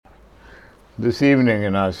This evening,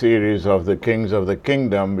 in our series of the Kings of the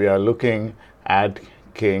Kingdom, we are looking at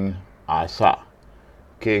King Asa.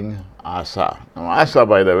 King Asa. Now, Asa,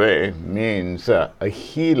 by the way, means a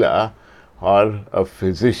healer or a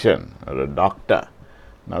physician or a doctor.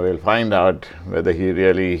 Now, we'll find out whether he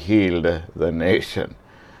really healed the nation.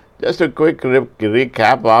 Just a quick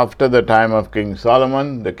recap. After the time of King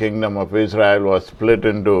Solomon, the kingdom of Israel was split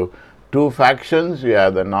into two factions. You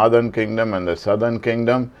have the northern kingdom and the southern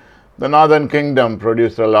kingdom. The northern kingdom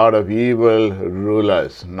produced a lot of evil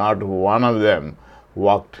rulers. Not one of them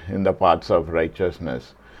walked in the paths of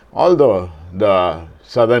righteousness. Although the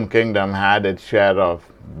southern kingdom had its share of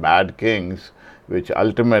bad kings, which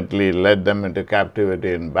ultimately led them into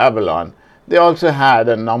captivity in Babylon, they also had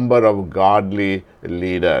a number of godly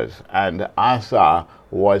leaders, and Asa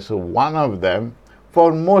was one of them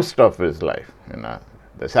for most of his life.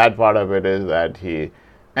 The sad part of it is that he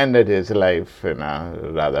ended his life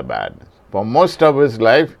rather bad. For most of his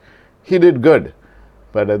life, he did good,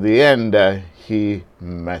 but at the end, he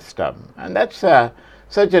messed up. And that's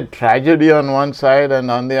such a tragedy on one side, and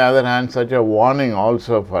on the other hand, such a warning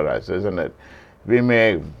also for us, isn't it? We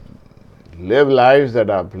may live lives that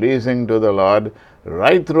are pleasing to the Lord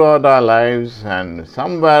right throughout our lives, and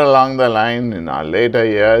somewhere along the line in our later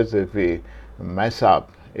years, if we mess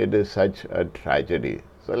up, it is such a tragedy.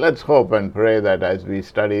 So let's hope and pray that as we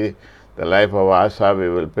study the life of Asa, we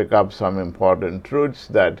will pick up some important truths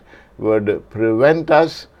that would prevent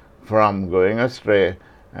us from going astray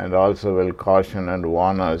and also will caution and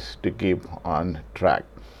warn us to keep on track.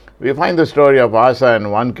 We find the story of Asa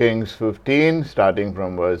in 1 Kings 15, starting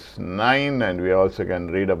from verse 9, and we also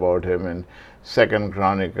can read about him in 2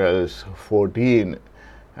 Chronicles 14.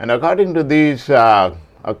 And according to these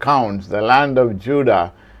accounts, the land of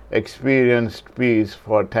Judah experienced peace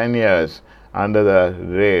for 10 years under the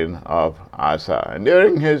reign of Asa. And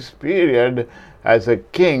during his period as a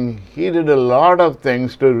king, he did a lot of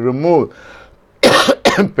things to remove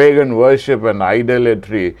pagan worship and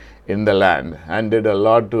idolatry in the land, and did a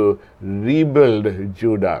lot to rebuild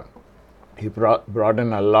Judah. He brought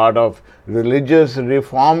in a lot of religious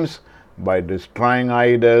reforms by destroying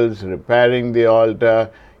idols, repairing the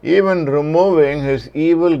altar, even removing his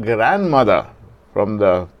evil grandmother from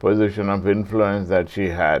the position of influence that she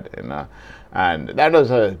had. And that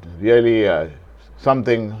was really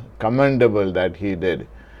something commendable that he did.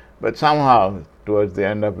 But somehow, towards the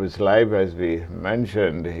end of his life, as we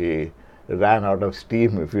mentioned, he ran out of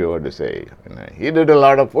steam, if you were to say. He did a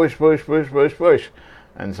lot of push,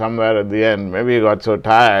 and somewhere at the end, maybe he got so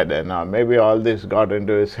tired, and maybe all this got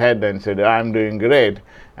into his head and said, I'm doing great,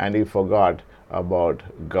 and he forgot about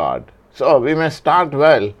God. So we may start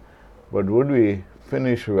well, but would we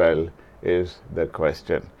finish well is the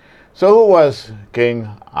question. So who was King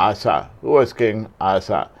Asa? Who was King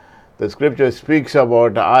Asa? The scripture speaks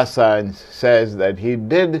about Asa and says that he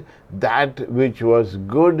did that which was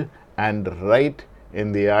good and right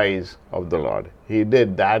in the eyes of the Lord. He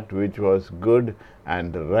did that which was good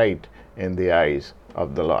and right in the eyes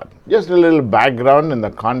of the Lord. Just a little background in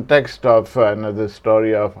the context of another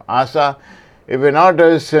story of Asa. If you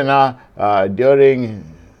notice,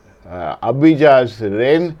 during Abijah's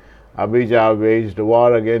reign, Abijah waged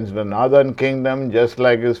war against the northern kingdom, just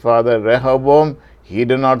like his father Rehoboam. He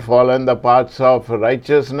did not follow in the paths of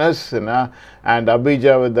righteousness, and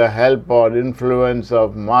Abijah, with the help or influence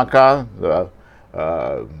of Maacah,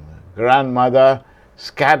 the grandmother,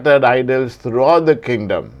 scattered idols throughout the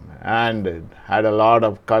kingdom and had a lot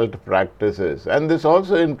of cult practices. And this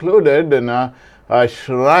also included a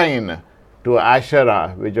shrine to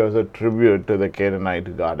Asherah, which was a tribute to the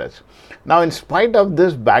Canaanite goddess. Now, in spite of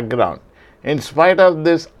this background, in spite of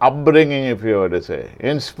this upbringing, if you were to say,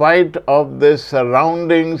 in spite of the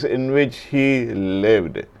surroundings in which he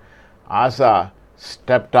lived, Asa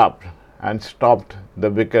stepped up and stopped the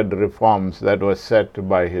wicked reforms that were set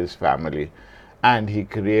by his family, and he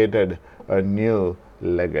created a new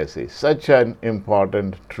legacy. Such an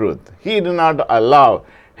important truth. He did not allow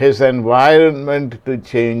his environment to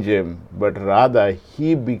change him, but rather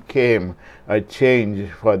he became a change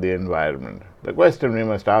for the environment. The question we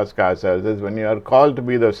must ask ourselves is, when you are called to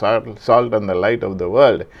be the salt and the light of the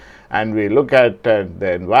world, and we look at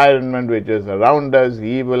the environment which is around us,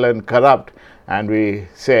 evil and corrupt, and we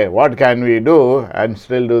say, what can we do, and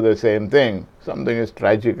still do the same thing, something is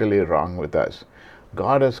tragically wrong with us.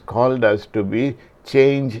 God has called us to be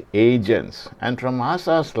change agents. And from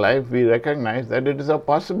Asa's life, we recognize that it is a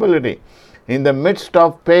possibility. In the midst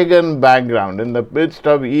of pagan background, in the midst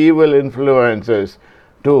of evil influences,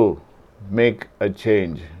 to make a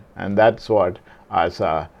change. And that's what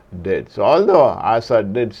Asa did. So although Asa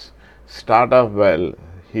did start off well,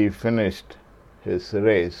 he finished his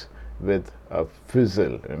race with a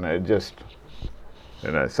fizzle. It just,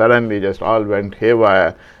 suddenly just all went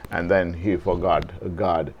haywire, and then he forgot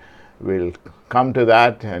God. We'll come to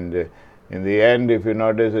that, and in the end, if you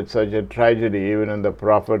notice, it's such a tragedy. Even when the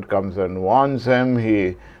prophet comes and warns him,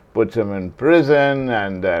 he puts him in prison,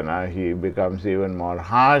 and then he becomes even more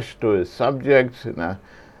harsh to his subjects.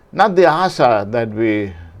 Not the Asa that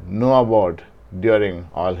we know about during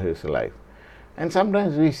all his life. And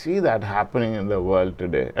sometimes we see that happening in the world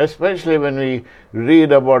today, especially when we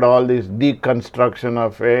read about all this deconstruction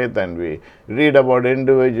of faith, and we read about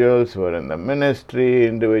individuals who are in the ministry,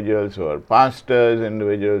 individuals who are pastors,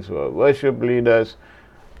 individuals who are worship leaders.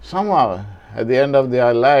 Somehow, at the end of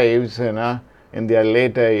their lives, in their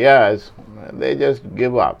later years, they just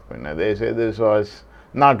give up. They say this was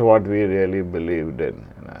not what we really believed in.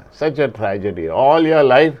 Such a tragedy. All your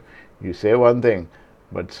life, you say one thing,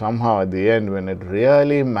 but somehow at the end, when it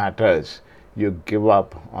really matters, you give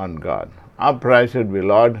up on God. Our prayer should be,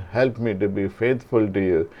 Lord, help me to be faithful to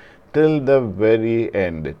you till the very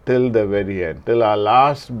end, till our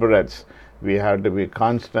last breaths. We have to be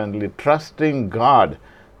constantly trusting God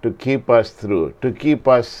to keep us through, to keep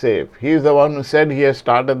us safe. He's the one who said he has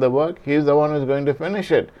started the work. He's the one who's going to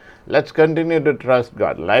finish it. Let's continue to trust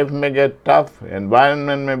God. Life may get tough,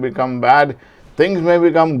 environment may become bad, things may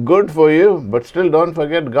become good for you, but still don't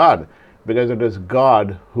forget God, because it is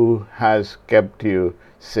God who has kept you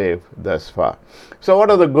safe thus far. So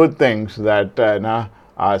what are the good things that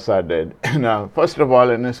Asa did? First of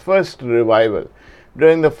all, in his first revival,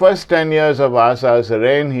 during the first 10 years of Asa's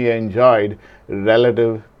reign, he enjoyed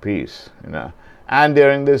relative peace. And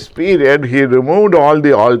during this period, he removed all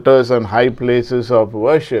the altars and high places of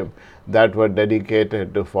worship that were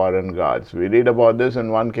dedicated to foreign gods. We read about this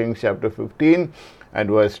in 1 Kings chapter 15 and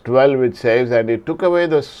verse 12, which says, "And he took away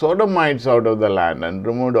the Sodomites out of the land and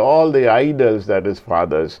removed all the idols that his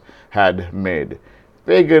fathers had made."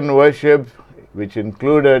 Pagan worship, which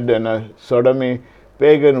included sodomy,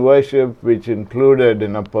 pagan worship, which included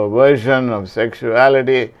perversion of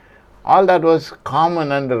sexuality, all that was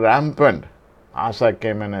common and rampant. Asa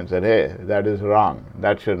came in and said, "Hey, that is wrong.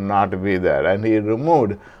 That should not be there." And he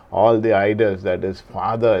removed all the idols that his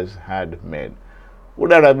fathers had made.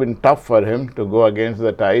 Would that have been tough for him to go against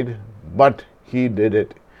the tide? But he did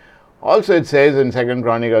it. Also it says in 2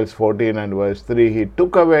 Chronicles 14 and verse 3, he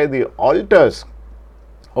took away the altars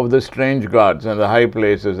of the strange gods and the high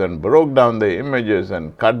places and broke down the images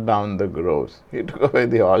and cut down the groves. He took away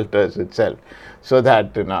the altars itself so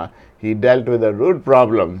that he dealt with the root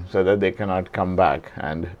problem so that they cannot come back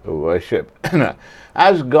and worship.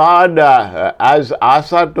 As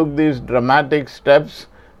Asa took these dramatic steps,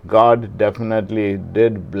 God definitely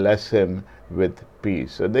did bless him with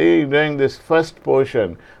peace. So during this first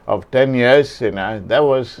portion of 10 years, there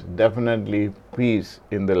was definitely peace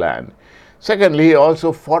in the land. Secondly, he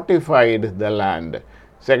also fortified the land.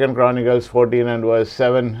 2 Chronicles 14 and verse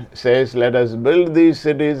 7 says, "Let us build these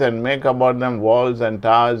cities and make about them walls and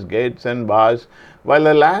towers, gates and bars, while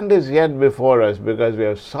the land is yet before us, because we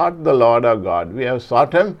have sought the Lord our God." We have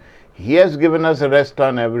sought him. He has given us rest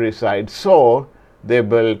on every side. So they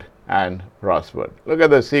built and prospered. Look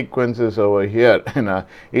at the sequences over here.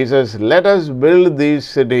 He says, "Let us build these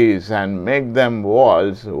cities and make them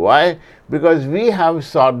walls." Why? Because we have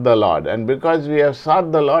sought the Lord. And because we have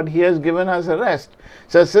sought the Lord, he has given us a rest.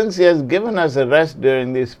 So since he has given us a rest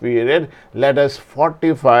during this period, let us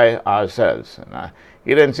fortify ourselves.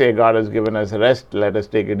 He didn't say God has given us rest, let us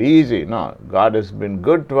take it easy. No, God has been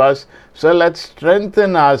good to us. So let's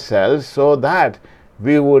strengthen ourselves so that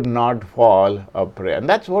we would not fall a prey. And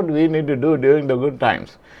that's what we need to do during the good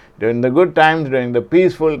times. During the good times, during the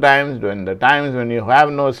peaceful times, during the times when you have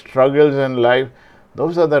no struggles in life,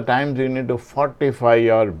 those are the times you need to fortify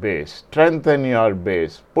your base, strengthen your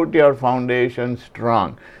base, put your foundation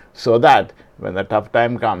strong so that when the tough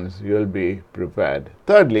time comes, you'll be prepared.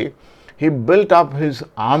 Thirdly, he built up his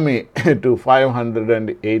army to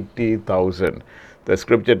 580,000. The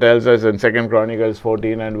scripture tells us in 2 Chronicles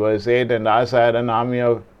 14 and verse 8, "And Asa had an army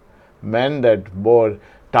of men that bore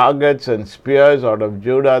targets and spears out of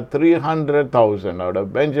Judah, 300,000, out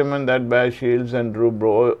of Benjamin that bare shields and drew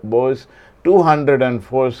bows,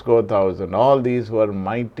 280,000. All these were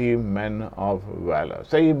mighty men of valor."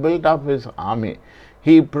 So he built up his army.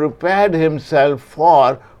 He prepared himself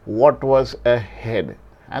for what was ahead.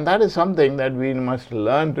 And that is something that we must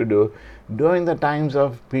learn to do during the times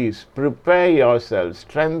of peace. Prepare yourselves,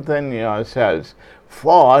 strengthen yourselves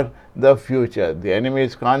for the future. The enemy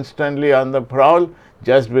is constantly on the prowl.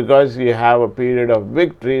 Just because you have a period of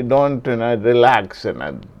victory, don't relax. And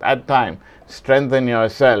at that time, strengthen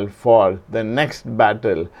yourself for the next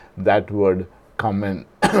battle that would come in.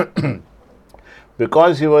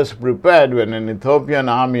 Because he was prepared when an Ethiopian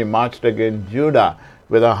army marched against Judah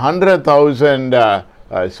with 100,000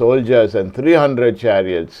 soldiers and 300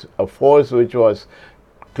 chariots, a force which was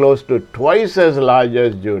close to twice as large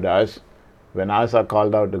as Judah's. When Asa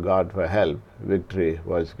called out to God for help, victory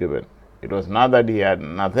was given. It was not that he had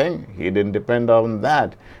nothing, he didn't depend on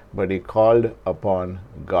that, but he called upon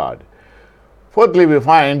God. Fourthly, we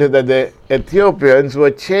find that the Ethiopians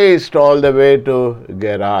were chased all the way to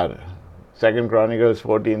Gerar. 2 Chronicles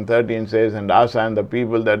 14:13 says, And Asa and the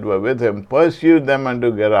people that were with him pursued them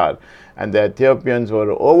unto Gerar, and the Ethiopians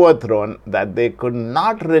were overthrown, that they could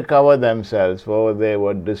not recover themselves, for they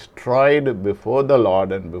were destroyed before the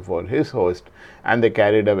Lord and before his host, and they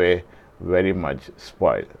carried away very much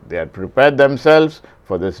spoil. They had prepared themselves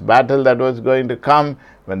for this battle that was going to come.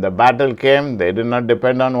 When the battle came, they did not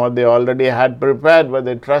depend on what they already had prepared, but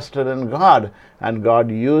they trusted in God, and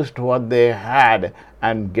God used what they had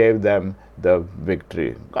and gave them the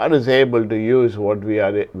victory. God is able to use what we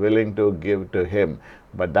are willing to give to him,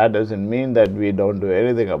 but that doesn't mean that we don't do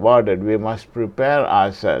anything about it. We must prepare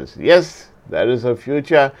ourselves. Yes, there is a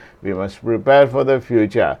future. We must prepare for the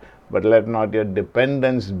future, but let not your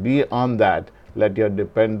dependence be on that. Let your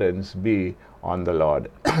dependence be on the Lord.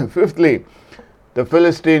 Fifthly, the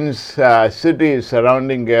Philistines' cities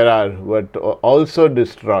surrounding Gerar were also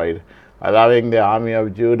destroyed, allowing the army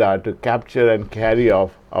of Judah to capture and carry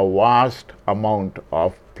off a vast amount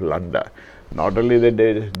of plunder. Not only did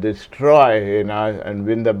they destroy and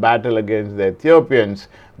win the battle against the Ethiopians,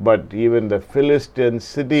 but even the Philistine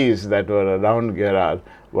cities that were around Gerar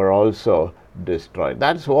were also destroyed.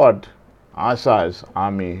 That's what Asa's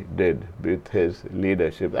army did with his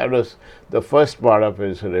leadership. That was the first part of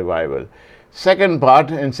his revival. Second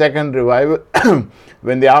part, in second revival,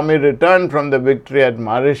 when the army returned from the victory at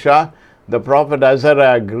Marishah, the prophet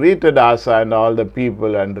Azariah greeted Asa and all the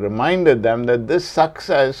people and reminded them that this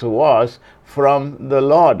success was from the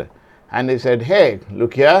Lord. And he said, hey,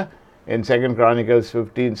 look here, in 2 Chronicles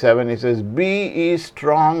 15:7, he says, Be ye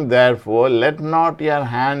strong, therefore, let not your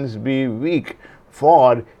hands be weak,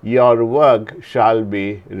 for your work shall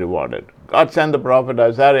be rewarded. God sent the prophet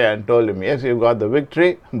Azariah and told him, yes, you've got the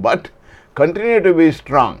victory, but continue to be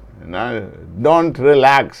strong. Don't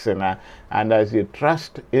relax. And as you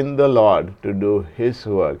trust in the Lord to do his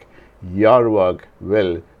work, your work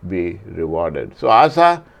will be rewarded. So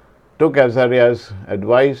Asa took Azariah's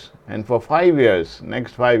advice, and for 5 years,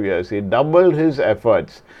 next 5 years, he doubled his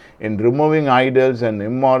efforts in removing idols and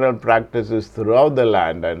immoral practices throughout the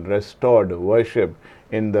land and restored worship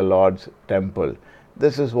in the Lord's temple.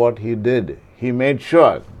 This is what he did. He made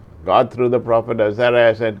sure. God, through the prophet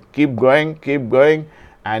Azariah, said, keep going,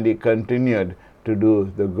 and he continued to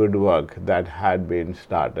do the good work that had been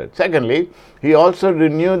started. Secondly, he also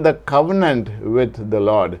renewed the covenant with the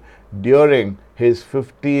Lord during his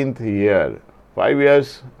 15th year. 5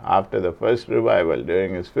 years after the first revival,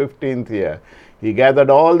 during his 15th year, he gathered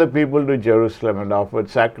all the people to Jerusalem and offered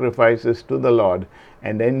sacrifices to the Lord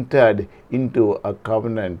and entered into a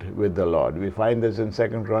covenant with the Lord. We find this in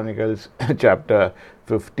 2 Chronicles chapter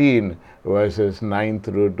 15, verses 9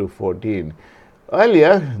 through to 14.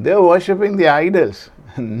 Earlier, they were worshipping the idols.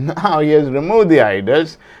 Now he has removed the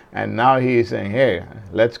idols, and now he is saying, hey,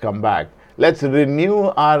 let's come back. Let's renew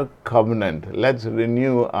our covenant. Let's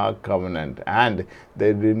renew our covenant. And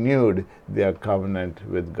they renewed their covenant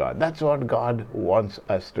with God. That's what God wants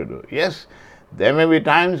us to do. Yes, there may be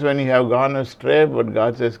times when you have gone astray, but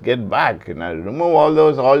God says, get back. Remove all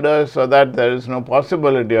those altars so that there is no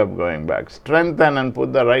possibility of going back. Strengthen and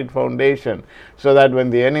put the right foundation so that when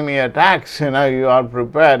the enemy attacks, you are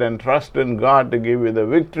prepared, and trust in God to give you the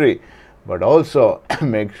victory. But also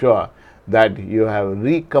make sure that you have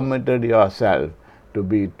recommitted yourself to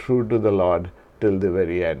be true to the Lord till the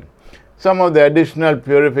very end. Some of the additional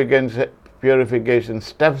purification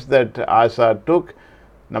steps that Asa took.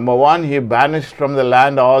 Number one, he banished from the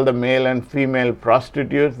land all the male and female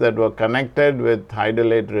prostitutes that were connected with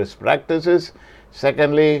idolatrous practices.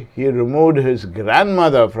 Secondly, he removed his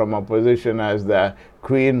grandmother from a position as the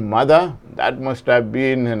queen mother. That must have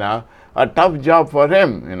been, a tough job for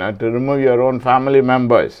him, to remove your own family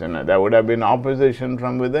members. There would have been opposition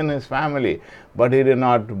from within his family, but he did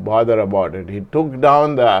not bother about it. He took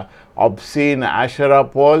down the obscene Asherah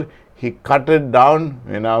pole, he cut it down,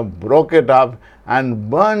 broke it up, and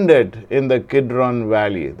burned it in the Kidron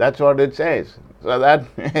Valley. That's what it says. So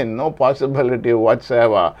that no possibility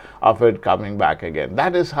whatsoever of it coming back again.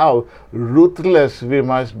 That is how ruthless we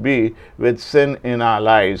must be with sin in our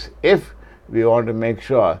lives if we want to make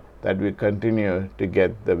sure that we continue to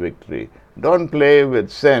get the victory. Don't play with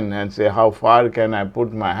sin and say, how far can I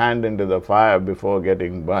put my hand into the fire before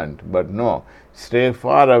getting burnt? But no, stay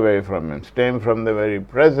far away from him. Stay from the very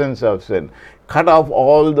presence of sin. Cut off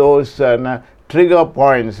all those trigger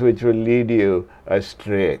points which will lead you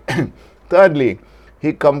astray. Thirdly,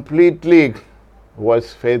 he completely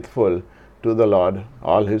was faithful to the Lord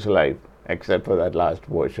all his life, except for that last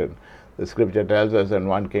portion. The scripture tells us in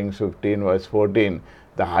 1 Kings 15 verse 14,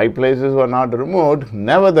 the high places were not removed.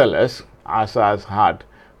 Nevertheless, Asa's heart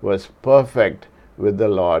was perfect with the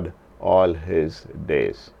Lord all his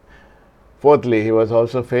days. Fourthly, he was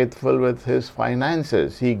also faithful with his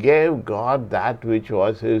finances. He gave God that which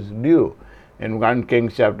was his due. In 1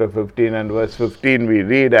 Kings chapter 15 and verse 15 we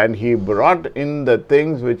read, and he brought in the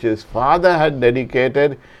things which his father had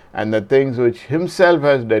dedicated and the things which himself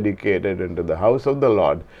has dedicated into the house of the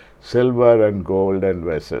Lord, silver and gold and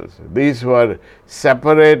vessels. These were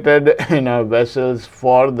separated vessels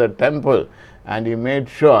for the temple, and he made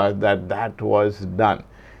sure that that was done.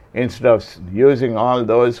 Instead of using all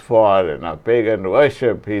those for pagan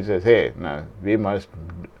worship, he says, hey, we must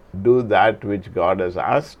do that which God has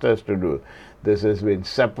asked us to do. This has been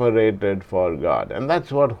separated for God. And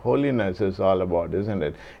that's what holiness is all about, isn't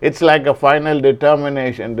it? It's like a final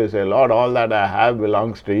determination to say, Lord, all that I have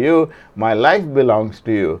belongs to you. My life belongs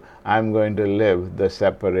to you. I'm going to live the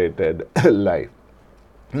separated life.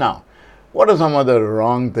 Now, what are some of the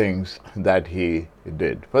wrong things that he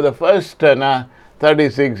did? For the first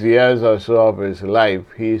 36 years or so of his life,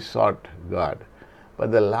 he sought God.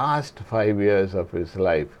 But the last 5 years of his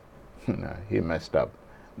life, he messed up.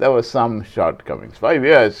 There were some shortcomings. 5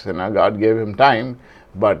 years, God gave him time,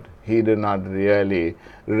 but he did not really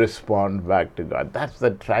respond back to God. That's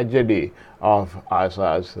the tragedy of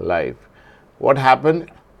Asa's life. What happened?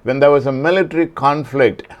 When there was a military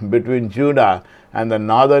conflict between Judah and the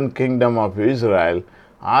northern kingdom of Israel,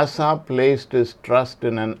 Asa placed his trust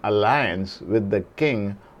in an alliance with the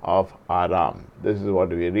king of Aram. This is what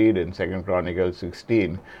we read in 2 Chronicles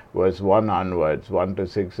 16, verse 1 onwards, 1 to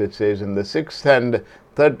 6. It says, in the 6th and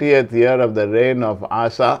 30th year of the reign of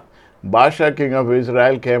Asa, Baasha king of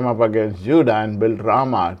Israel came up against Judah and built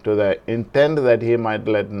Ramah to the intent that he might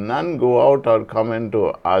let none go out or come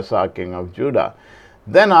into Asa king of Judah.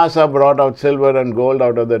 Then Asa brought out silver and gold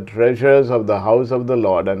out of the treasures of the house of the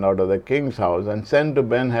Lord and out of the king's house, and sent to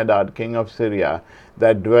Ben-Hadad king of Syria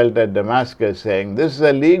that dwelt at Damascus, saying, this is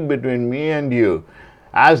a league between me and you,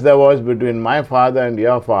 as there was between my father and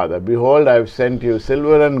your father. Behold, I have sent you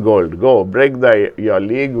silver and gold. Go, break your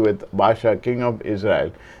league with Baasha king of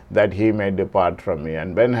Israel, that he may depart from me.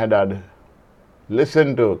 And Ben-Hadad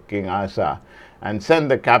listened to King Asa, and sent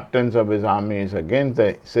the captains of his armies against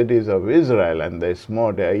the cities of Israel, and they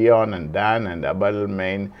smote Aion and Dan and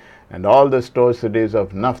Abel-Maim and all the store cities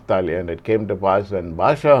of Naphtali. And it came to pass, when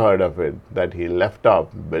Baasha heard of it, that he left off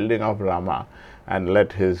building of Ramah and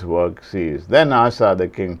let his work cease. Then Asa the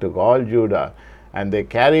king took all Judah, and they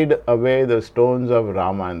carried away the stones of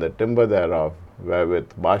Ramah and the timber thereof, wherewith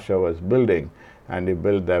Baasha was building, and he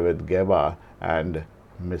built there with Geba and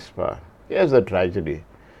Mizpah. Here's the tragedy.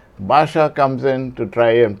 Baasha comes in to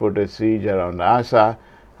try and put a siege around Asa.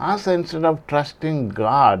 Asa, instead of trusting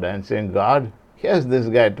God and saying, God, here's this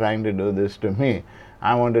guy trying to do this to me.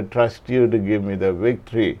 I want to trust you to give me the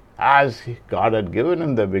victory. As God had given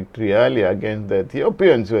him the victory earlier against the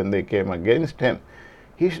Ethiopians when they came against him.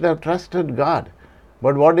 He should have trusted God.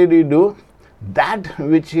 But what did he do? That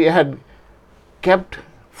which he had kept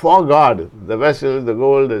for God, the vessels, the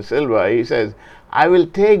gold, the silver, he says, I will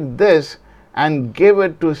take this and give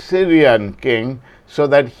it to Syrian king so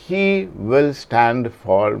that he will stand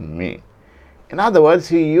for me. In other words,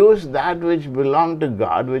 he used that which belonged to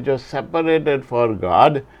God, which was separated for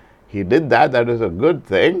God. He did that. That was a good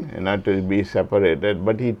thing, to be separated.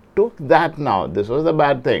 But he took that now. This was the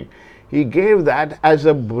bad thing. He gave that as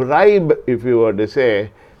a bribe, if you were to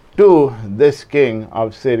say, to this king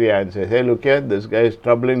of Syria and says, hey, look here, this guy is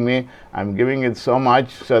troubling me. I'm giving it so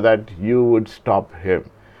much so that you would stop him.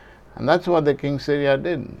 And that's what the king of Syria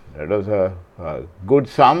did. It was a good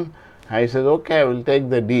sum. And he says, okay, I will take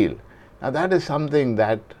the deal. Now that is something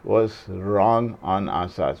that was wrong on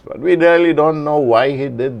Asa's part. We really don't know why he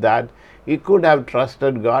did that. He could have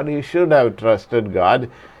trusted God. He should have trusted God.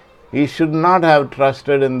 He should not have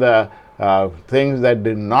trusted in the things that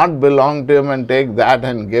did not belong to him and take that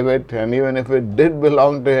and give it. And even if it did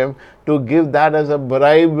belong to him, to give that as a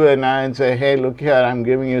bribe and say, hey, look here, I'm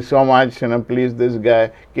giving you so much, please this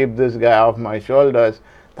guy, keep this guy off my shoulders.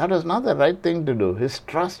 That was not the right thing to do. His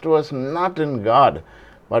trust was not in God,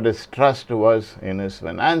 but his trust was in his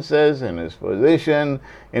finances, in his position,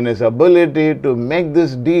 in his ability to make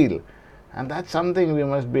this deal. And that's something we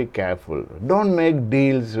must be careful. Don't make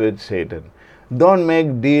deals with Satan. Don't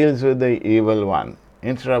make deals with the evil one.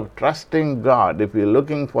 Instead of trusting God, if you're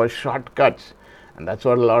looking for shortcuts, and that's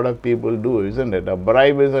what a lot of people do, isn't it? A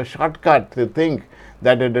bribe is a shortcut to think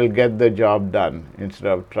that it will get the job done instead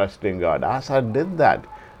of trusting God. Asa did that,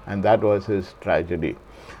 and that was his tragedy.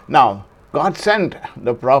 Now, God sent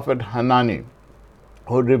the prophet Hanani,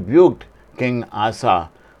 who rebuked King Asa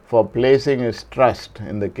for placing his trust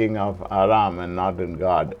in the king of Aram and not in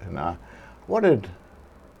God. What did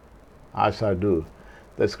Asa do?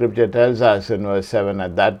 The scripture tells us in verse 7,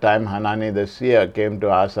 at that time Hanani the seer came to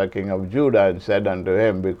Asa king of Judah and said unto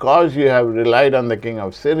him, because you have relied on the king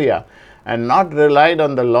of Syria and not relied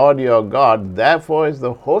on the Lord your God, therefore is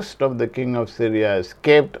the host of the king of Syria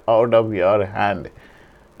escaped out of your hand.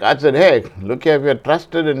 God said, hey, look here, if you had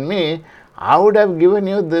trusted in me, I would have given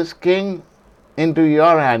you this king into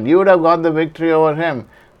your hand. You would have got the victory over him.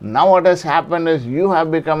 Now what has happened is you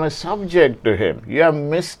have become a subject to him. You have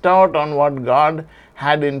missed out on what God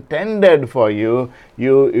had intended for you.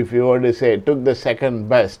 You, if you were to say, took the second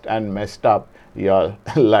best and messed up your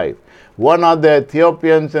life. One of the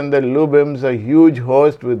Ethiopians and the Lubims, a huge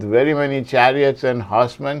host with very many chariots and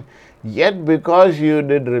horsemen, yet because you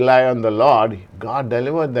did rely on the Lord, God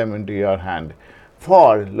delivered them into your hand.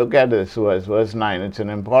 For, look at this verse 9, it's an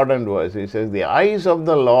important verse. He says, the eyes of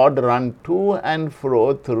the Lord run to and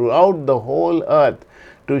fro throughout the whole earth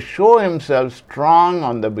to show himself strong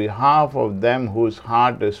on the behalf of them whose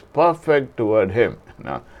heart is perfect toward him.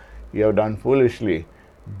 Now, you have done foolishly.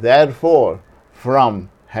 Therefore,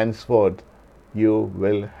 from henceforth, you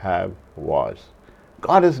will have wars.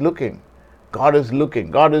 God is looking. God is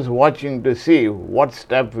looking. God is watching to see what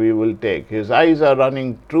step we will take. His eyes are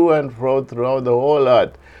running to and fro throughout the whole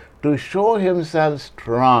earth to show himself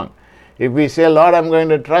strong. If we say, Lord, I'm going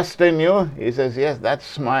to trust in you, he says, yes,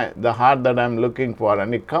 that's the heart that I'm looking for.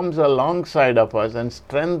 And he comes alongside of us and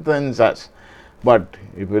strengthens us. But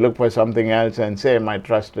if we look for something else and say, my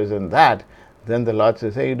trust is in that, then the Lord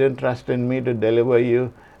says, hey, you didn't trust in me to deliver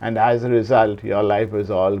you. And as a result, your life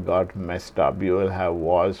is all got messed up. You will have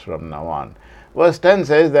wars from now on. Verse 10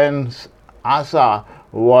 says, then Asa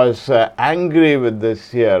was angry with the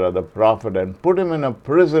seer or the prophet and put him in a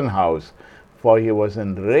prison house, for he was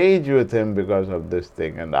enraged with him because of this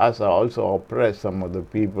thing. And Asa also oppressed some of the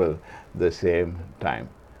people the same time.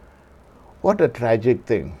 What a tragic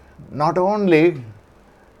thing. Not only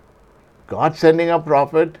God sending a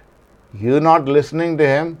prophet, you not listening to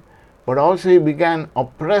him, but also he began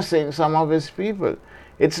oppressing some of his people.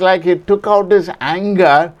 It's like he took out his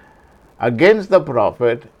anger against the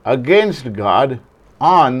prophet, against God,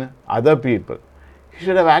 on other people. He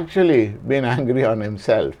should have actually been angry on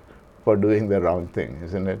himself for doing the wrong thing,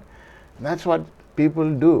 isn't it? And that's what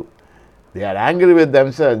people do. They are angry with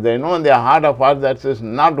themselves. They know in their heart of hearts that is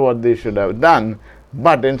not what they should have done.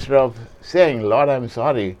 But instead of saying, Lord, I'm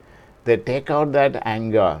sorry, they take out that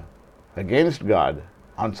anger against God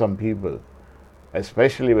on some people,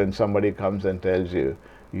 especially when somebody comes and tells you,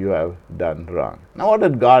 you have done wrong. Now,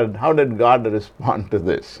 how did God respond to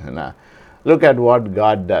this? Look at what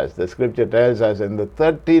God does. The scripture tells us in the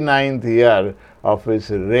 39th year of his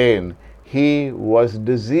reign, he was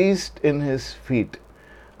diseased in his feet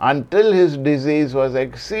until his disease was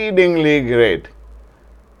exceedingly great.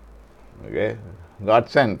 Okay? God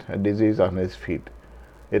sent a disease on his feet.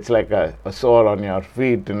 It's like a sore on your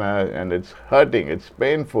feet, and it's hurting, it's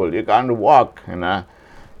painful. You can't walk,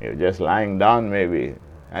 You're just lying down maybe.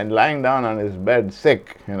 And lying down on his bed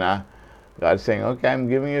sick, God's saying, okay, I'm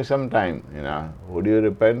giving you some time, Would you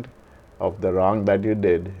repent of the wrong that you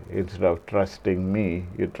did? Instead of trusting me,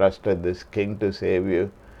 you trusted this king to save you.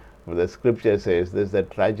 But the scripture says, this is the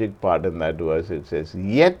tragic part in that verse. It says,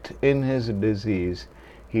 yet in his disease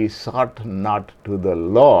he sought not to the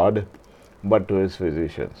Lord, but to his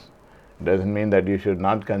physicians. It doesn't mean that you should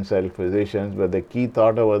not consult physicians, but the key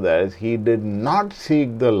thought over there is he did not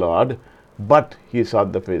seek the Lord, but he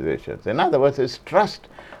sought the physicians. In other words, his trust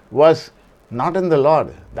was not in the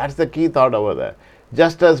Lord. That's the key thought over there.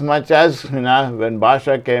 Just as much as when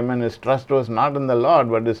Baasha came in, his trust was not in the Lord,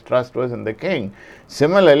 but his trust was in the king.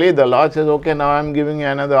 Similarly, the Lord says, okay, now I'm giving you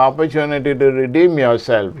another opportunity to redeem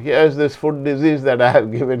yourself. Here's this foot disease that I have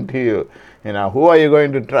given to you. Who are you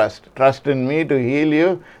going to trust? Trust in me to heal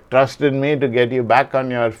you? Trust in me to get you back on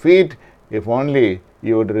your feet? If only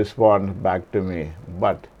you would respond back to me.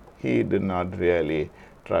 But he did not really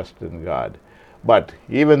trust in God. But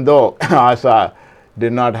even though Asa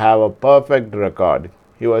did not have a perfect record,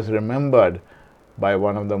 he was remembered by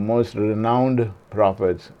one of the most renowned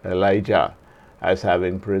prophets, Elijah, as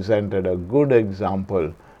having presented a good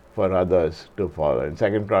example for others to follow. In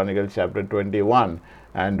 2 Chronicles chapter 21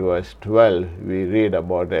 and verse 12, we read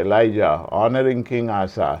about Elijah honoring King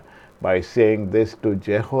Asa by saying this to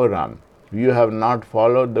Jehoram: "You have not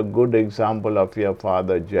followed the good example of your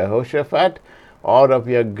father Jehoshaphat or of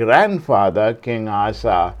your grandfather King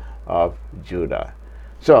Asa of Judah."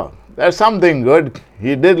 So, there's something good.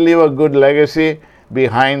 He did leave a good legacy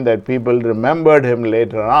behind that people remembered him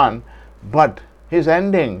later on, but his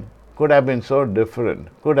ending could have been so different,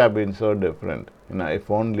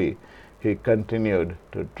 if only he continued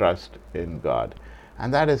to trust in God.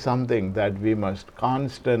 And that is something that we must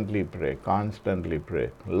constantly pray.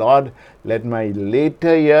 Lord, let my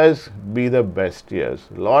later years be the best years.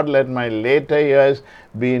 Lord, let my later years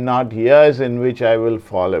be not years in which I will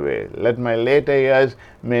fall away. Let my later years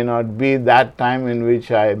may not be that time in which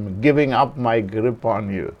I am giving up my grip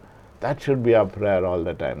on you. That should be our prayer all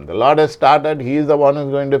the time. The Lord has started, He is the one who is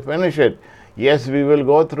going to finish it. Yes, we will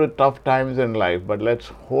go through tough times in life, but let's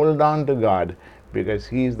hold on to God, because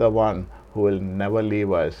He is the one who will never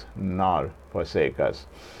leave us nor forsake us.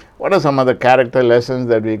 What are some of the character lessons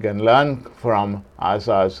that we can learn from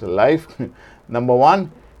Asa's life? Number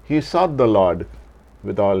one, he sought the Lord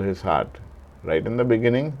with all his heart. Right in the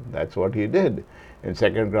beginning, that's what he did. In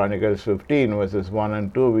 2 Chronicles 15, verses 1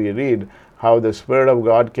 and 2, we read how the Spirit of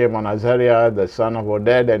God came on Azariah, the son of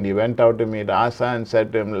Oded, and he went out to meet Asa and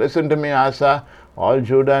said to him, "Listen to me, Asa, all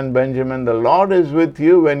Judah and Benjamin, the Lord is with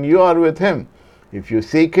you when you are with him. If you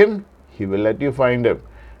seek him, he will let you find him.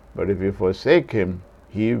 But if you forsake him,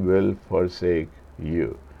 he will forsake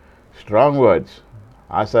you." Strong words.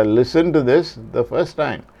 Asa listened to this the first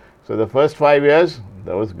time. So the first 5 years,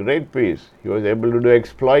 there was great peace. He was able to do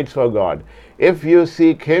exploits for God. If you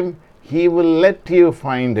seek him, he will let you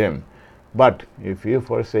find him. But if you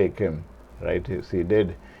forsake him, right, as he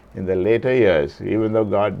did in the later years, even though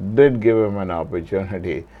God did give him an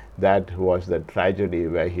opportunity, that was the tragedy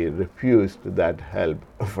where he refused that help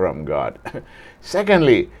from God.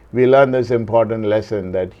 Secondly, we learn this important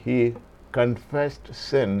lesson that he confessed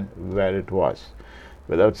sin where it was.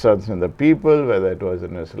 Whether it was in the people, whether it was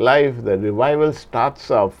in his life, the revival starts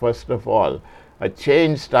off, first of all, a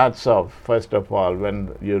change starts off, first of all, when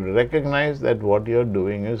you recognize that what you're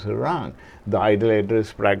doing is wrong. The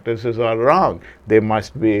idolatrous practices are wrong. They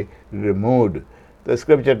must be removed. The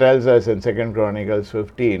scripture tells us in 2 Chronicles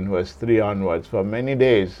 15, verse 3 onwards, "For many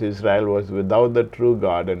days Israel was without the true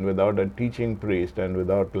God, and without a teaching priest, and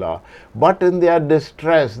without law. But in their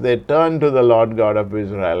distress they turned to the Lord God of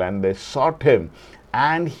Israel, and they sought him,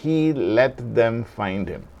 and he let them find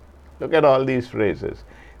him." Look at all these phrases.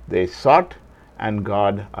 They sought, and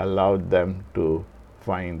God allowed them to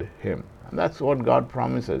find him. And that's what God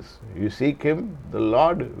promises. You seek him, the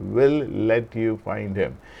Lord will let you find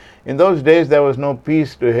him. In those days there was no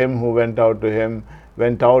peace to him who went out,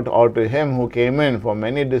 or to him who came in, for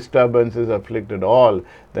many disturbances afflicted all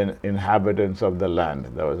the inhabitants of the land.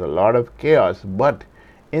 There was a lot of chaos, but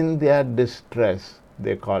in their distress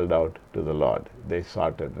they called out to the Lord. They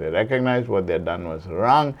sought him. They recognized what they had done was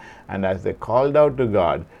wrong, and as they called out to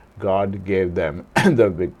God, God gave them the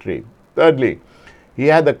victory. Thirdly, he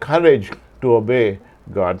had the courage to obey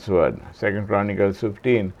God's word. 2 Chronicles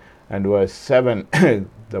 15 and verse 7,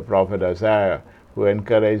 the prophet Isaiah, who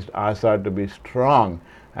encouraged Asa to be strong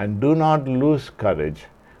and do not lose courage,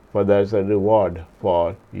 for there is a reward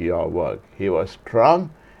for your work. He was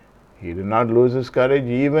strong. He did not lose his courage,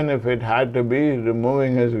 even if it had to be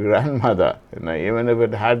removing his grandmother, even if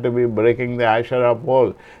it had to be breaking the Asherah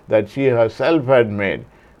pole that she herself had made.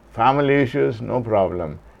 Family issues, no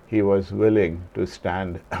problem. He was willing to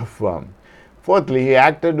stand firm. Fourthly, he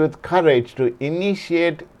acted with courage to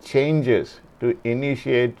initiate changes.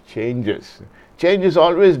 Change is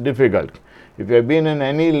always difficult. If you have been in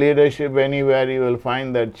any leadership anywhere, you will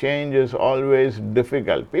find that change is always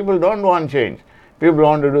difficult. People don't want change. People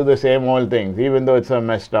want to do the same old things, even though it's a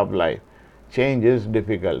messed up life. Change is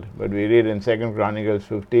difficult. But we read in 2 Chronicles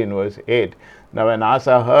 15, verse 8, "Now when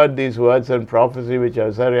Asa heard these words and prophecy which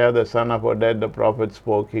Azariah the son of Oded the prophet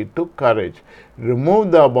spoke, he took courage,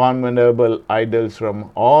 removed the abominable idols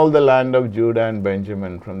from all the land of Judah and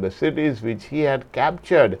Benjamin, from the cities which he had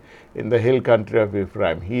captured in the hill country of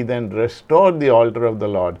Ephraim. He then restored the altar of the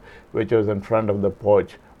Lord, which was in front of the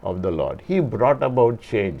porch of the Lord." He brought about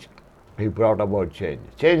change.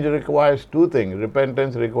 Change requires two things.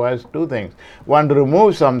 Repentance requires two things. One, to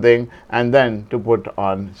remove something, and then to put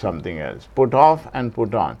on something else. Put off and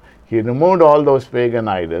put on. He removed all those pagan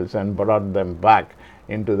idols and brought them back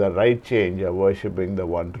into the right change of worshipping the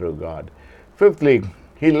one true God. Fifthly,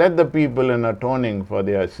 he led the people in atoning for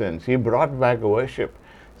their sins. He brought back worship.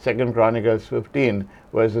 2 Chronicles 15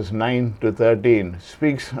 verses 9 to 13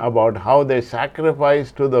 speaks about how they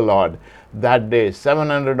sacrificed to the Lord that day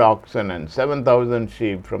 700 oxen and 7,000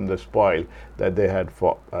 sheep from the spoil that they had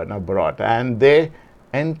brought. And they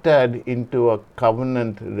entered into a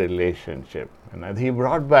covenant relationship. And he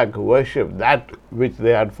brought back worship, that which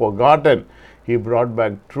they had forgotten. He brought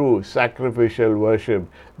back true sacrificial worship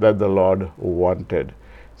that the Lord wanted.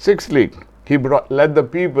 Sixthly, he led the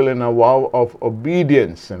people in a vow of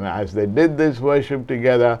obedience. And as they did this worship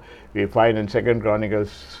together, we find in 2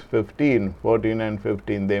 Chronicles 15, 14 and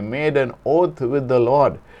 15, they made an oath with the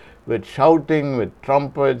Lord, with shouting, with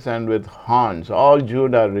trumpets, and with horns. All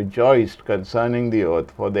Judah rejoiced concerning the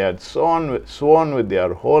oath, for they had sworn with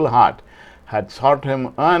their whole heart, had sought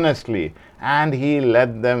him earnestly, and he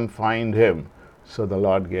let them find him. So the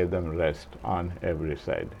Lord gave them rest on every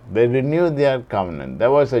side. They renewed their covenant.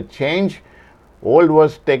 There was a change. Old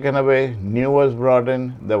was taken away, new was brought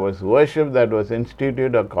in. There was worship that was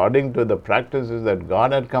instituted according to the practices that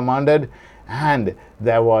God had commanded, and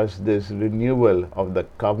there was this renewal of the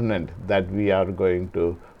covenant that we are going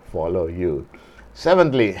to follow you.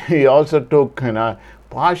 Seventhly, he also took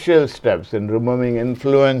partial steps in removing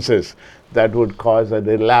influences that would cause a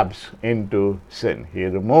relapse into sin. He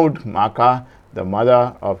removed Maacah, the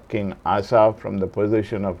mother of King Asa, from the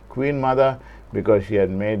position of queen mother, because she had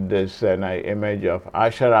made this image of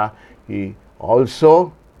Asherah. He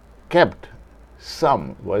also kept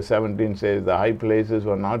some. Verse 17 says, the high places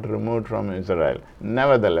were not removed from Israel.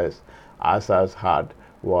 Nevertheless, Asa's heart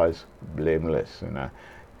was blameless.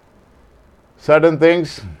 Certain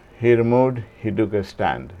things he removed, he took a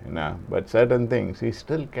stand. But certain things he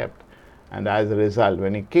still kept. And as a result,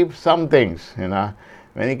 when he keeps some things,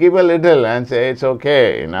 when you keep a little and say it's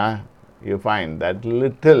okay, you find that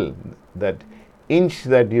little, that inch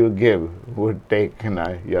that you give would take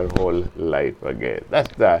your whole life again.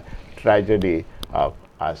 That's the tragedy of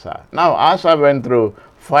Asa. Now, Asa went through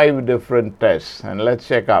 5 different tests, and let's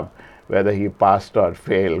check up whether he passed or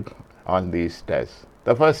failed on these tests.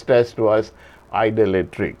 The first test was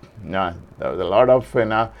idolatry. There was a lot of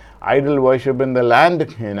idol worship in the land.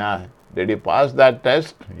 Did he pass that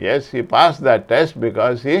test? Yes, he passed that test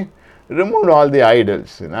because he removed all the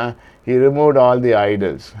idols. He removed all the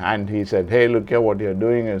idols, and he said, hey, look here, what you're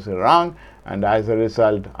doing is wrong. And as a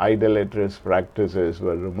result, idolatrous practices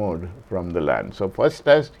were removed from the land. So first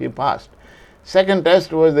test, he passed. Second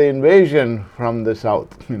test was the invasion from the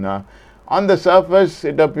south. On the surface,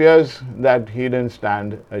 it appears that he didn't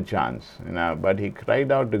stand a chance. But he cried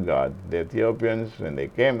out to God. The Ethiopians, when they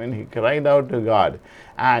came in, he cried out to God.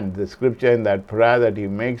 And the scripture in that prayer that he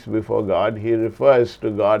makes before God, he refers to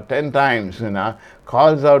God 10 times,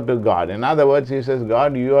 calls out to God. In other words, he says,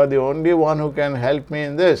 God, you are the only one who can help me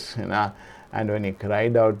in this. And when he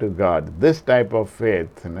cried out to God, this type of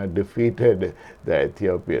faith defeated the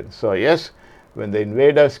Ethiopians. So yes, when the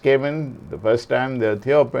invaders came in the first time, the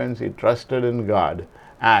Ethiopians, he trusted in God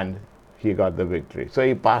and he got the victory. So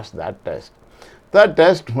he passed that test. Third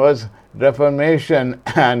test was reformation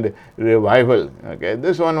and revival. Okay,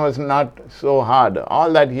 this one was not so hard.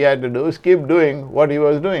 All that he had to do is keep doing what he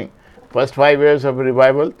was doing. First 5 years of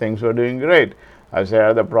revival, things were doing great.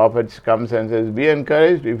 Isaiah the prophet comes and says, be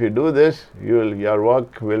encouraged. If you do this, your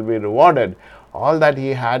work will be rewarded. All that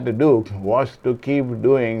he had to do was to keep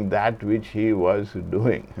doing that which he was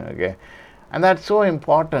doing. Okay, and that's so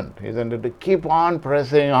important, isn't it? To keep on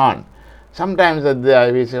pressing on. Sometimes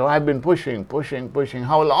we say, I've been pushing.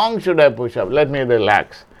 How long should I push up? Let me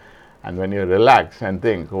relax. And when you relax and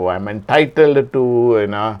think, I'm entitled to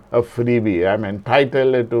a freebie, I'm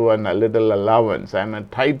entitled to a little allowance, I'm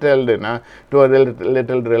entitled to a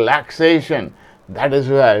little relaxation, that is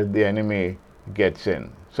where the enemy gets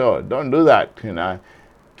in. So don't do that.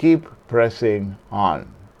 Keep pressing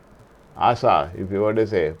on. Asa, if you were to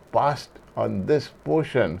say, passed on this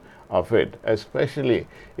portion of it, especially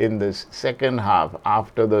in this second half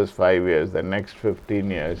after those 5 years, the next 15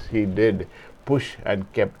 years, he did push and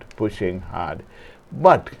kept pushing hard.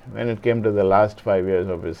 But when it came to the last 5 years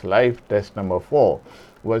of his life, test number 4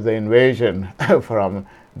 was the invasion from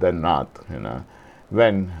the north.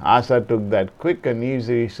 When Asa took that quick and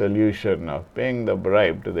easy solution of paying the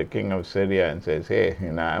bribe to the king of Syria and says, hey,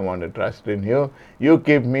 I want to trust in you, you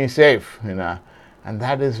keep me safe, and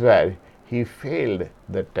that is where he failed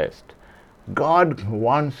the test. God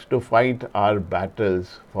wants to fight our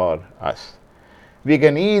battles for us. We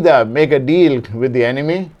can either make a deal with the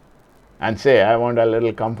enemy and say, I want a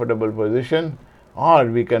little comfortable position, or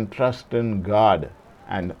we can trust in God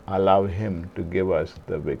and allow him to give us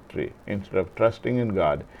the victory. Instead of trusting in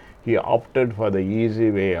God, he opted for the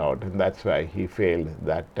easy way out, and that's why he failed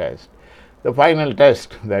that test. The final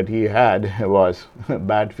test that he had was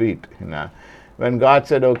bad feet. When God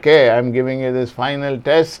said, okay, I'm giving you this final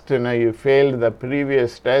test, you failed the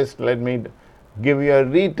previous test, let me give you a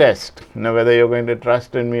retest, whether you're going to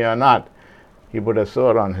trust in me or not. He put a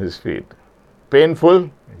sore on his feet. Painful?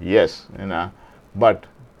 Yes, but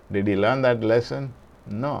did he learn that lesson?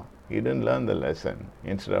 No, he didn't learn the lesson.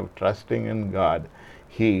 Instead of trusting in God,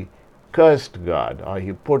 he cursed God, or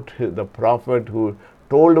he put the prophet who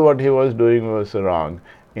told what he was doing was wrong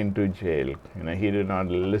into jail. He did not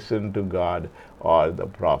listen to God or the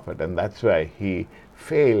prophet, and that's why he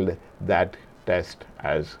failed that test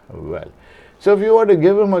as well. So if you were to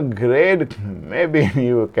give him a grade, maybe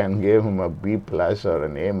you can give him a B plus or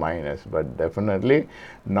an A minus, but definitely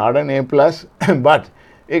not an A plus. But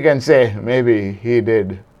you can say maybe he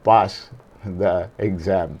did pass the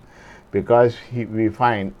exam, because we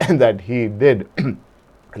find that he did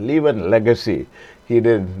leave a legacy. He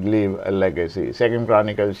did leave a legacy. 2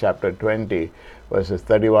 Chronicles chapter 20, verses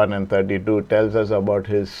 31 and 32 tells us about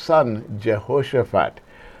his son Jehoshaphat,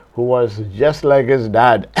 who was just like his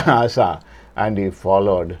dad Asa, and he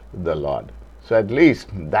followed the Lord. So at least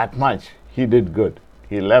that much he did good.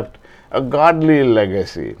 He left a godly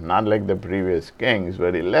legacy, not like the previous kings,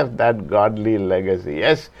 but he left that godly legacy.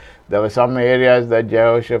 Yes, there were some areas that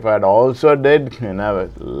Jehoshaphat also did,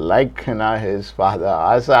 like his father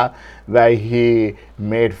Asa, where he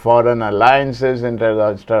made foreign alliances instead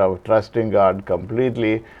of trusting God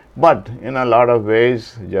completely. But in a lot of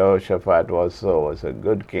ways, Jehoshaphat also was a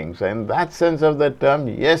good king. So in that sense of the term,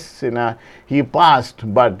 yes, he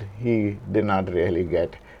passed, but he did not really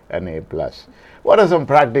get an A+. What are some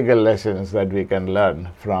practical lessons that we can learn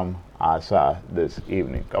from Asa this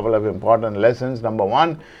evening? A couple of important lessons. Number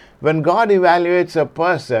one, when God evaluates a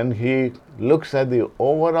person, he looks at the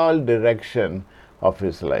overall direction of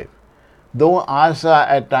his life. Though Asa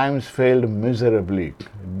at times failed miserably,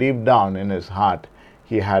 deep down in his heart,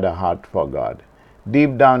 he had a heart for God.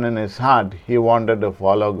 Deep down in his heart, he wanted to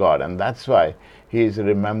follow God, and that's why he is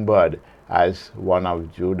remembered as one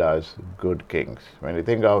of Judah's good kings. When you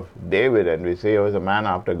think of David and we say he was a man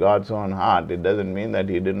after God's own heart, it doesn't mean that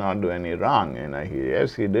he did not do any wrong.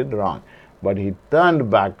 Yes, he did wrong, but he turned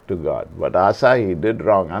back to God. But Asa, he did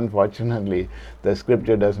wrong. Unfortunately, the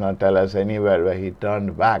scripture does not tell us anywhere where he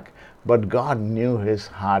turned back. But God knew his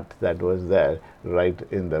heart that was there right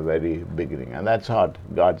in the very beginning. And that's what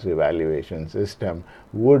God's evaluation system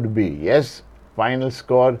would be. Yes, final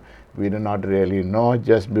score, we do not really know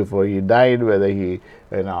just before he died whether he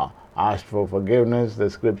asked for forgiveness. The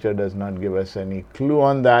scripture does not give us any clue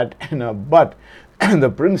on that. But the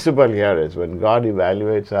principle here is when God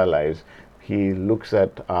evaluates our lives, he looks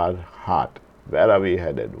at our heart. Where are we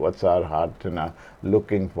headed? What's our heart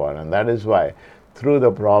looking for? And that is why through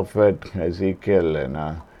the prophet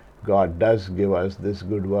Ezekiel, God does give us this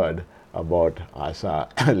good word about Asa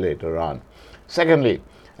later on. Secondly,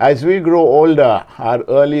 as we grow older, our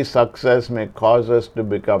early success may cause us to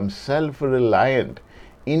become self-reliant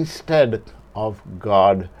instead of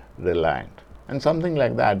God-reliant. And something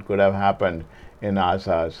like that could have happened in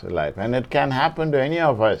Asa's life. And it can happen to any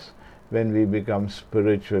of us when we become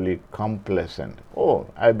spiritually complacent. Oh,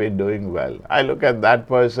 I've been doing well. I look at that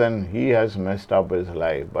person, he has messed up his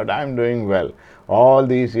life, but I'm doing well. All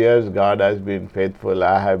these years, God has been faithful,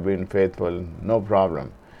 I have been faithful, no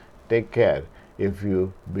problem. Take care if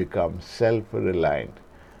you become self-reliant.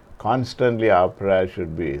 Constantly our prayer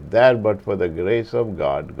should be, there but for the grace of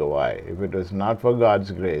God go I. If it was not for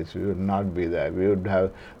God's grace, we would not be there. We would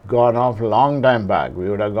have gone off long time back. We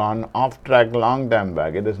would have gone off track long time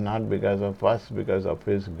back. It is not because of us, because of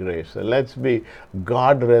His grace. So let's be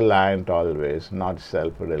God-reliant always, not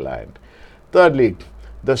self-reliant. Thirdly,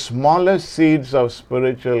 the smallest seeds of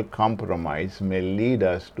spiritual compromise may lead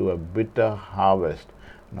us to a bitter harvest,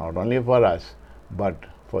 not only for us, but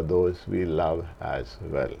for those we love as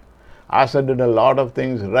well. Asa did a lot of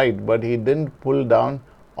things right, but he didn't pull down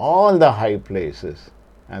all the high places,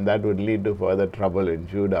 and that would lead to further trouble in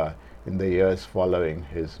Judah in the years following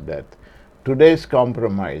his death. Today's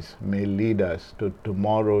compromise may lead us to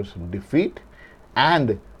tomorrow's defeat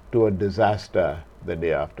and to a disaster the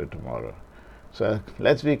day after tomorrow. So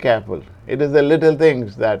let's be careful. It is the little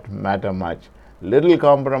things that matter much. Little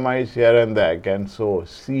compromise here and there can sow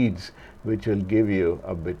seeds which will give you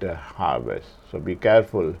a bitter harvest. So be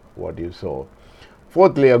careful what you sow.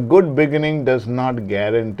 Fourthly, a good beginning does not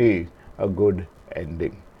guarantee a good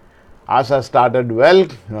ending. Asa started well,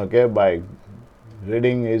 by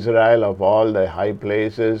ridding Israel of all the high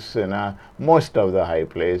places, most of the high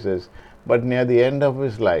places. But near the end of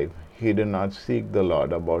his life, he did not seek the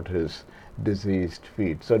Lord about his diseased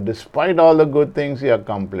feet. So despite all the good things he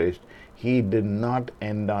accomplished, he did not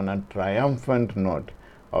end on a triumphant note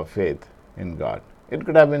of faith in God. It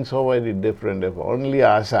could have been so very different if only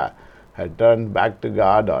Asa had turned back to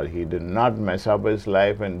God, or he did not mess up his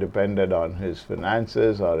life and depended on his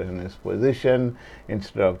finances or in his position.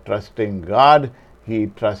 Instead of trusting God, he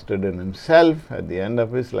trusted in himself at the end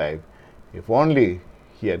of his life. If only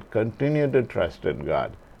he had continued to trust in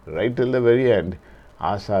God right till the very end,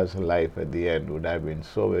 Asa's life at the end would have been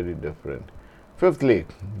so very different. Fifthly,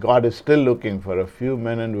 God is still looking for a few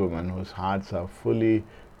men and women whose hearts are fully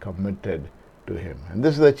committed to him. And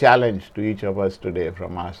this is the challenge to each of us today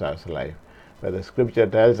from Asa's life, where the scripture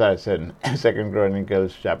tells us in 2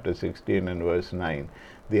 Chronicles chapter 16 and verse 9,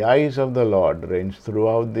 the eyes of the Lord range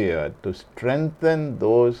throughout the earth to strengthen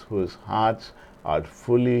those whose hearts are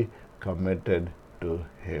fully committed to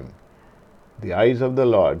him. The eyes of the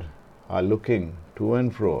Lord are looking to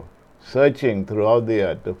and fro, searching throughout the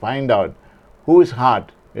earth to find out whose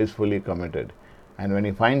heart is fully committed. And when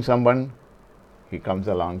he finds someone, he comes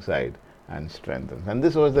alongside and strengthens. And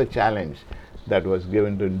this was the challenge that was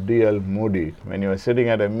given to D.L. Moody when he was sitting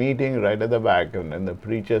at a meeting right at the back, and then the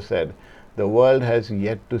preacher said, the world has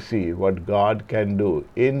yet to see what God can do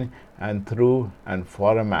in and through and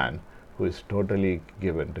for a man who is totally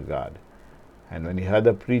given to God. And when he heard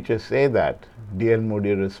the preacher say that, D.L.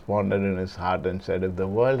 Moody responded in his heart and said, if the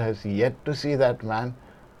world has yet to see that man,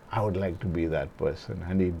 I would like to be that person.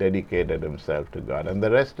 And he dedicated himself to God. And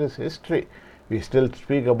the rest is history. We still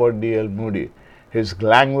speak about D.L. Moody. His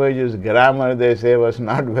language, his grammar, they say, was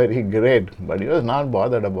not very great, but he was not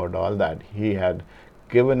bothered about all that. He had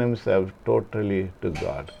given himself totally to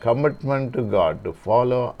God. Commitment to God, to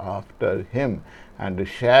follow after him and to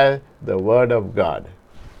share the word of God.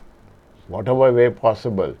 Whatever way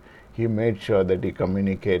possible, he made sure that he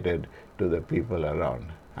communicated to the people around.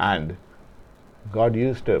 And God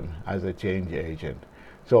used him as a change agent.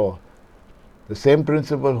 So, the same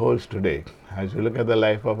principle holds today. As you look at the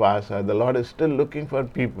life of Asa, the Lord is still looking for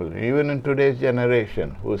people, even in today's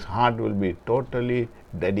generation, whose heart will be totally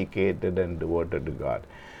dedicated and devoted to God.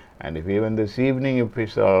 And if even this evening, if we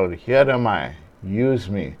say, here am I, use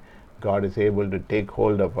me, God is able to take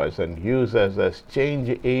hold of us and use us as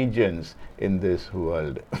change agents in this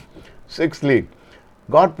world. Sixthly,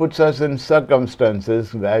 God puts us in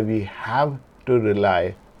circumstances where we have to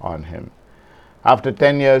rely on him. After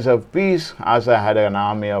 10 years of peace, Asa had an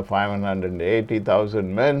army of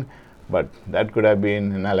 580,000 men, but that could have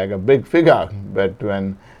been like a big figure. But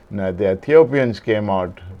when the Ethiopians came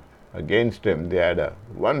out against him, they had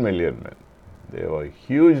 1 million men. They were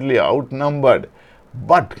hugely outnumbered.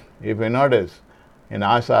 But if you notice, in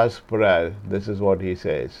Asa's prayer, this is what he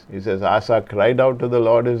says. He says, Asa cried out to the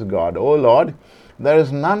Lord his God, O Lord, there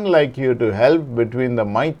is none like you to help between the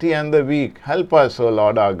mighty and the weak. Help us, O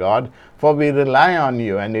Lord our God, for we rely on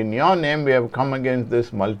you, and in your name we have come against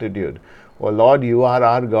this multitude. O Lord, you are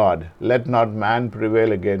our God. Let not man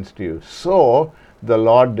prevail against you. So the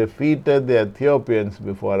Lord defeated the Ethiopians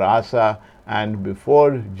before Asa and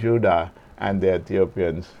before Judah, and the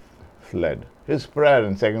Ethiopians fled. His prayer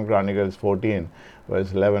in 2 Chronicles 14,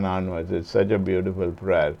 verse 11 onwards, it's such a beautiful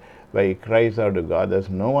prayer, where he cries out to God, there's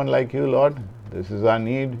no one like you, Lord. This is our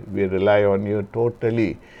need. We rely on you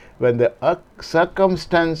totally. When the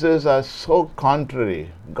circumstances are so contrary,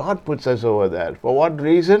 God puts us over there. For what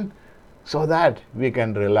reason? So that we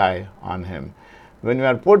can rely on him. When you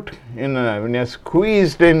are put in, when you are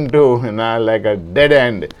squeezed into like a dead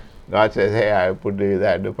end, God says, hey, I put you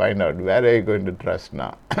there to find out, where are you going to trust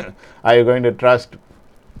now? Are you going to trust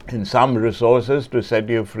in some resources to set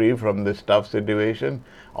you free from this tough situation?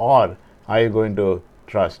 Or are you going to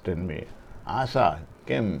trust in me? Asa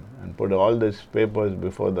came and put all these papers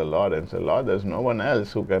before the Lord and said, Lord, there's no one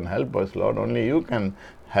else who can help us. Lord, only you can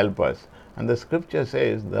help us. And the scripture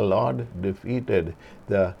says the Lord defeated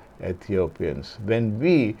the Ethiopians. When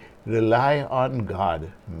we rely on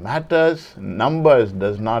God, numbers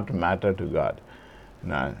does not matter to God.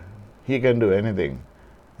 Now, he can do anything.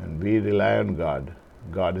 And we rely on God.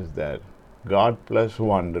 God is there. God plus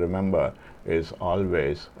one, remember, is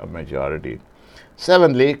always a majority.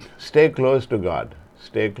 Seventhly, stay close to God.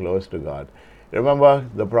 Stay close to God. Remember,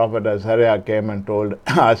 the prophet Azariah came and told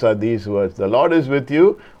Asa these words, the Lord is with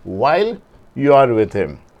you while you are with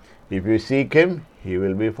him. If you seek him, he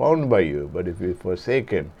will be found by you. But if you forsake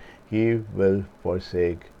him, he will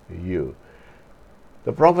forsake you.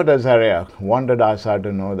 The prophet Azariah wanted Asa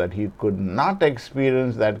to know that he could not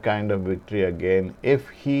experience that kind of victory again if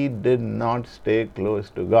he did not stay close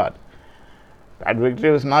to God. That victory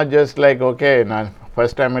was not just like, okay, now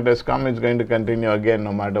first time it has come, it's going to continue again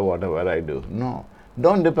no matter whatever I do. No.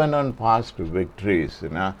 Don't depend on past victories.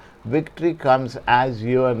 Victory comes as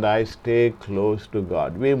you and I stay close to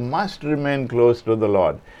God. We must remain close to the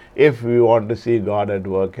Lord if we want to see God at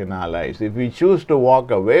work in our lives. If we choose to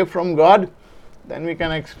walk away from God, then we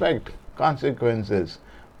can expect consequences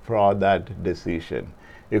for that decision.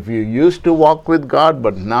 If you used to walk with God,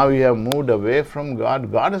 but now you have moved away from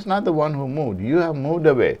God, God is not the one who moved. You have moved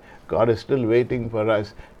away. God is still waiting for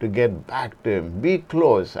us to get back to Him. Be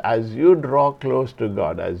close. As you draw close to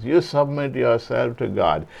God, as you submit yourself to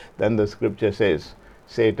God, then the scripture says,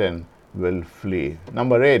 Satan will flee.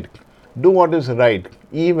 Number 8, do what is right,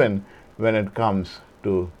 even when it comes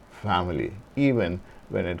to family. Even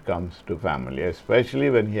when it comes to family, especially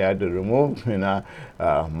when he had to remove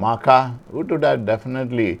Maacah, it would have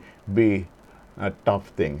definitely be a tough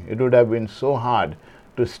thing. It would have been so hard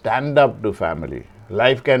to stand up to family.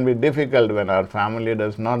 Life can be difficult when our family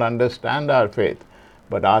does not understand our faith.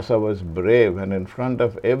 But Asa was brave, and in front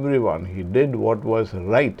of everyone, he did what was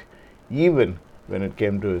right, even when it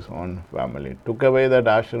came to his own family. Took away that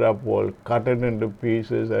Asherah pole, cut it into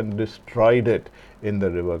pieces, and destroyed it in the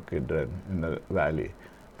river Kidron, in the valley.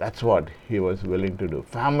 That's what he was willing to do.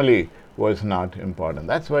 Family was not important.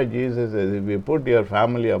 That's why Jesus says, if you put your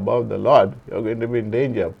family above the Lord, you're going to be in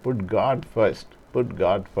danger. Put God first. Put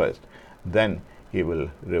God first. Then He will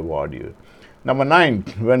reward you. Number 9,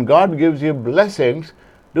 when God gives you blessings,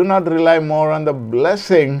 do not rely more on the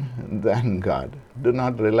blessing than God. Do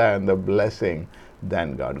not rely on the blessing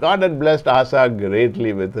than God. God had blessed Asa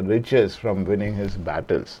greatly with riches from winning his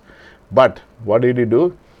battles. But what did he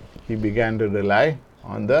do? He began to rely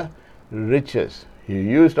on the riches. He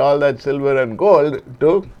used all that silver and gold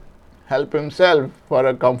to help himself for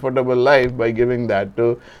a comfortable life by giving that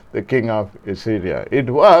to the king of Assyria. It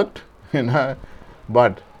worked,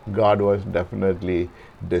 but God was definitely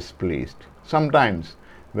displeased. Sometimes,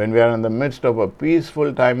 when we are in the midst of a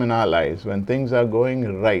peaceful time in our lives, when things are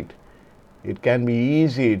going right, it can be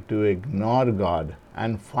easy to ignore God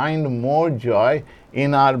and find more joy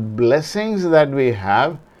in our blessings that we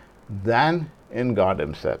have than in God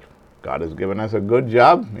Himself. God has given us a good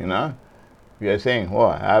job, We are saying, oh,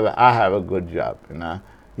 I have a good job,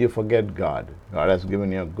 You forget God. God has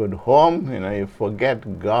given you a good home, You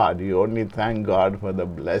forget God. You only thank God for the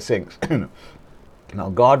blessings. Now,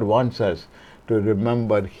 God wants us to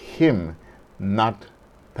remember Him, not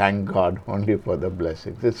thank God only for the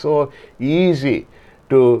blessings. It's so easy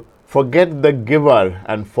to forget the giver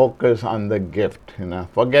and focus on the gift.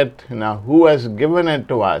 Forget who has given it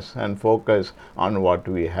to us and focus on what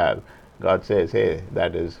we have. God says, hey,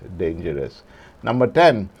 that is dangerous. Number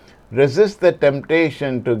 10, resist the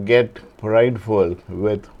temptation to get prideful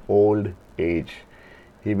with old age.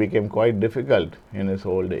 He became quite difficult in his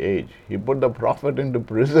old age. He put the prophet into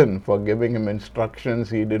prison for giving him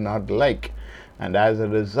instructions he did not like. And as a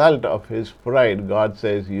result of his pride, God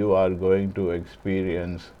says, you are going to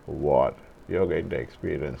experience war. You're going to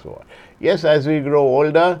experience war. Yes, as we grow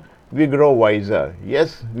older, we grow wiser.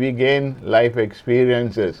 Yes, we gain life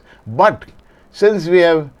experiences. But since we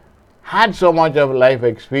have had so much of life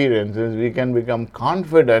experiences, we can become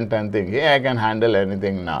confident and think, hey, I can handle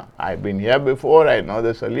anything now. I've been here before, I know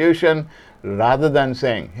the solution, rather than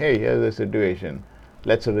saying, hey, here's the situation.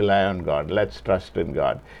 Let's rely on God. Let's trust in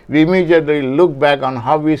God. We immediately look back on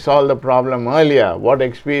how we solved the problem earlier, what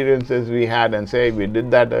experiences we had, and say, we did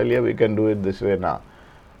that earlier, we can do it this way now.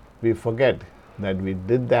 We forget that we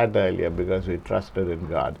did that earlier because we trusted in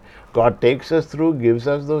God. God takes us through, gives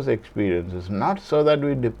us those experiences, not so that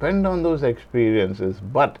we depend on those experiences,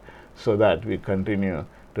 but so that we continue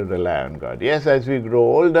to rely on God. Yes, as we grow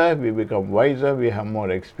older, we become wiser, we have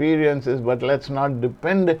more experiences, but let's not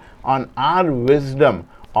depend on our wisdom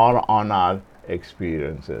or on our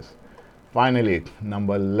experiences. Finally,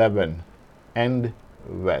 number 11, end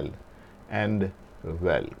well. End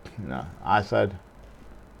well. Asa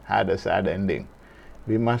had a sad ending.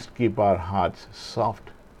 We must keep our hearts soft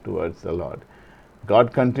towards the Lord.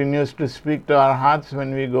 God continues to speak to our hearts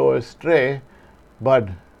when we go astray, but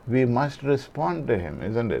we must respond to Him,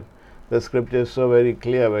 isn't it? The scripture is so very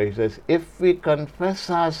clear where He says, if we confess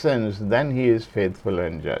our sins, then He is faithful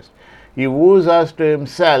and just. He woos us to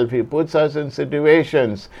Himself. He puts us in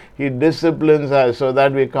situations. He disciplines us so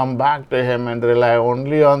that we come back to Him and rely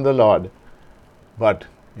only on the Lord. But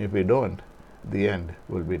if we don't, the end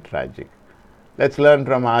will be tragic. Let's learn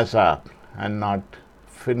from Asa and not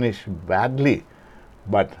finish badly,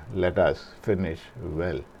 but let us finish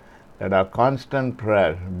well. Let our constant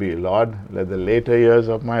prayer be, Lord, let the later years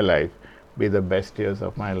of my life be the best years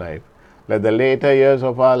of my life. Let the later years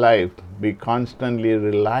of our life be constantly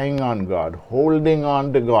relying on God, holding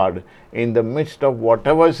on to God in the midst of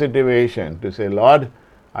whatever situation, to say, Lord,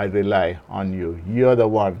 I rely on you. You're the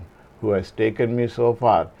one who has taken me so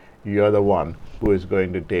far. You're the one who is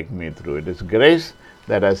going to take me through. It is grace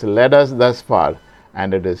that has led us thus far,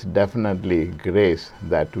 and it is definitely grace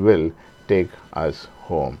that will take us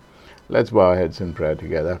home. Let's bow our heads in prayer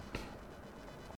together.